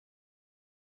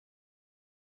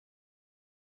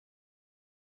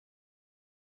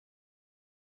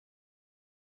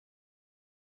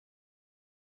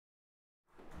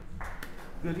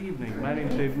Good evening. My name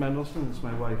is Dave Mendelson. This is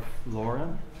my wife,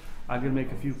 Lauren. I'm going to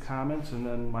make a few comments and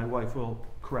then my wife will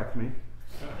correct me.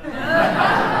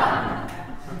 I'm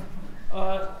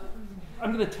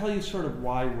going to tell you sort of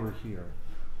why we're here.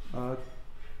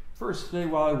 First, today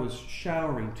while I was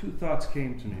showering, two thoughts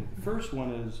came to me. The first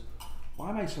one is, why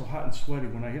am I so hot and sweaty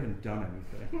when I haven't done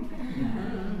anything?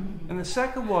 And the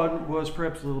second one was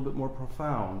perhaps a little bit more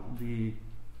profound. The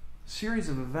series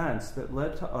of events that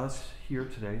led to us here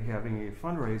today having a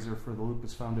fundraiser for the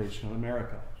Lupus Foundation of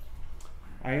America.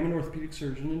 I am an orthopedic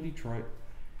surgeon in Detroit,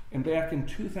 and back in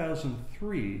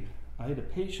 2003, I had a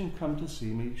patient come to see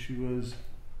me. She was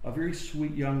a very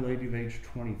sweet young lady of age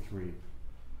 23,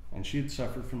 and she had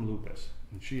suffered from lupus,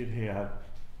 and she had had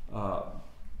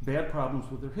bad problems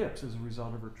with her hips as a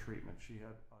result of her treatment. She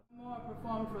had more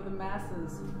performed for the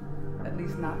masses, at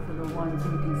least not for the ones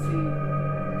who can see.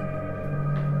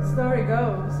 Story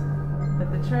goes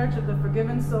that the Church of the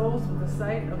Forgiven Souls was the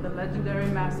site of the legendary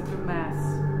Massacre Mass.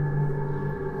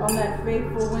 On that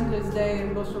fateful winter's day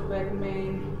in Bushelbeck,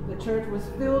 Maine, the church was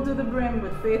filled to the brim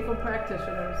with faithful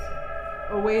practitioners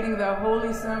awaiting their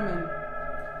holy sermon.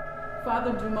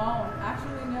 Father Dumont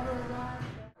actually never arrived.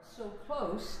 So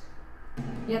close,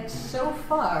 yet so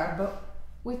far, but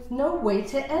with no way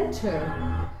to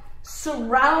enter.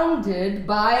 Surrounded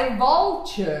by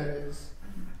vultures.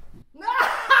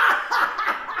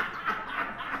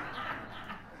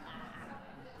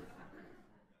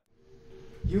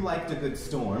 You liked a good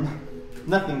storm.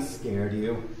 Nothing scared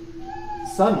you.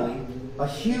 Suddenly, a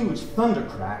huge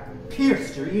thundercrack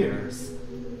pierced your ears.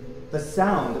 The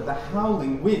sound of the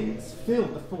howling winds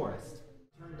filled the forest.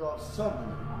 Turned off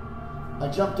suddenly. I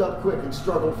jumped up quick and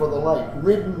struggled for the light,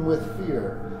 ridden with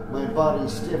fear, my body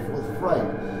stiff with fright.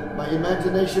 My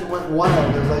imagination went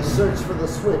wild as I searched for the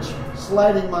switch,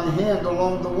 sliding my hand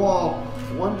along the wall,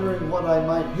 wondering what I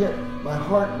might hit. My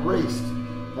heart raced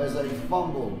as I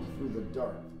fumbled through the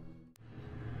dark.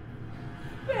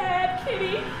 Bad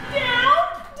kitty, down,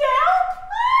 down!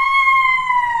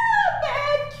 Ah!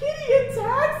 Bad kitty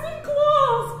attacks and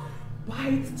claws,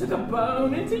 bites to the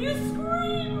bone until you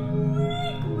scream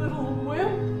weak little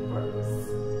whimpers.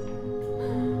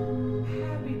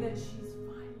 Happy that she's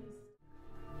finally...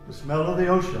 The smell of the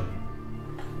ocean,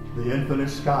 the infinite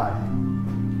sky,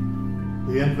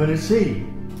 the infinite sea.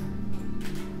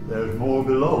 There's more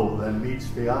below than meets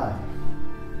the eye.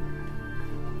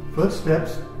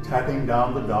 Footsteps tapping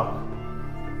down the dock,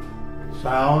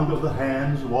 sound of the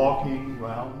hands walking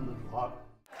round